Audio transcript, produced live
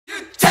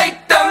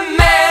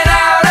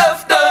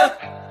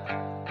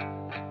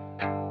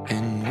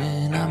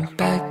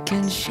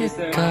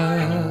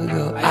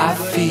Chicago, I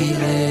feel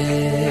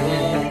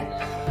it.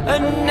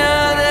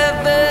 Another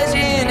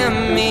version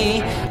of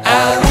me,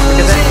 I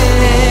was in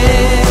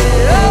it.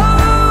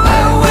 Oh,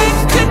 I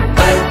waved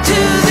goodbye to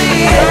the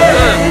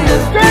end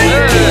of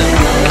beginning.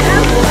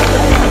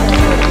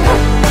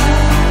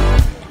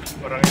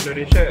 Orang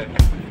Indonesia.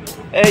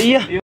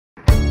 Iya.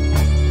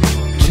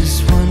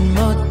 Just one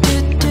more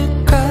tear to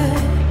cry,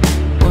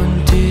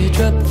 one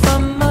teardrop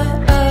from my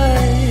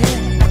eye.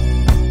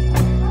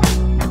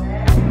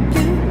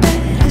 You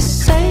better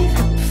save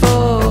it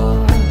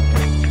for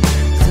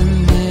the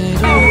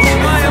middle of the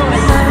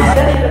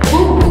night,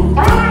 when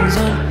things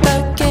aren't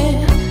black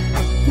and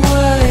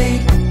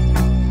white.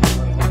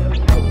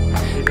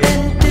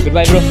 And to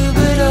Goodbye, bro.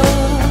 Jupiter,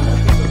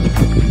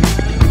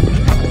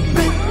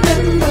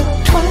 remember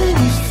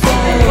 24.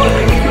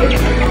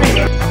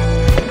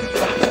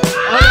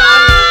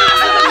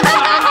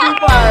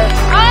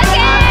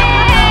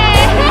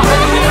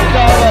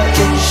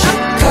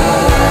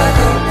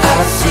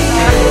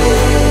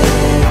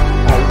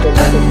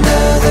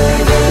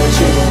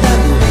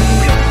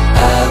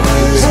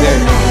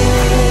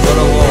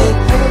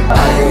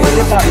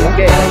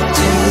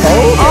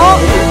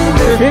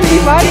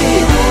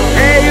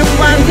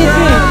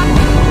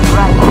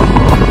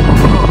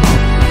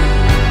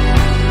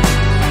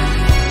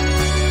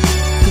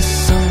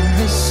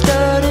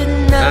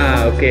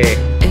 Okay.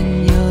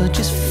 And you're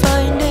just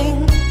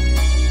finding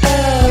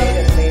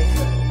out.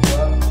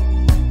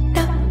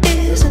 Now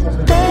isn't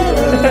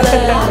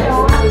that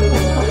love?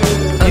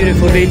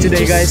 Beautiful day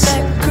today, guys.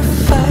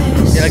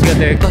 Yeah, I got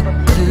there. But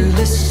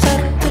clueless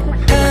at the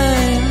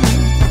time.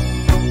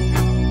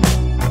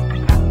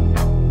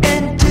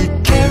 And to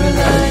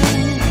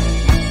Caroline,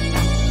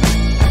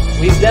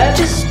 Who's that?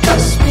 just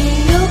trust me,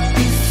 you'll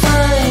be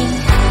fine.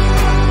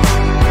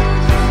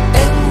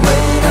 And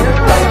when I'm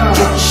back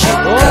in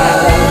Chicago,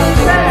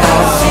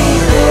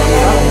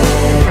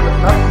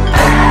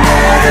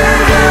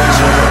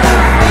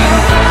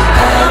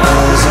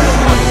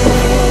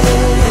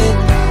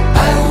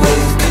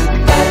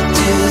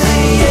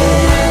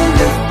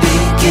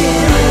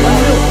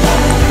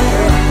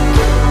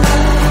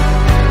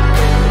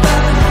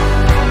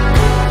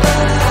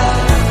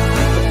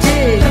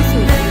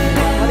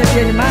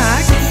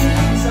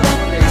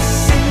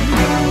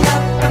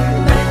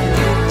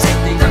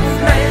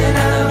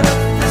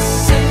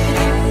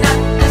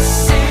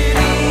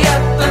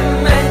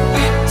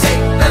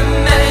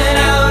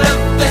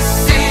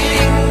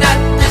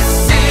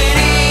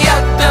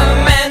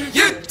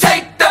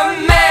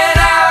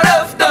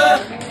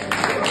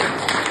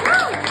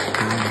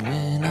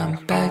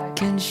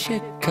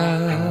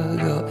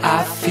 Chicago,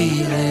 I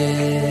feel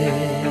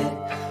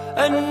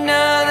it.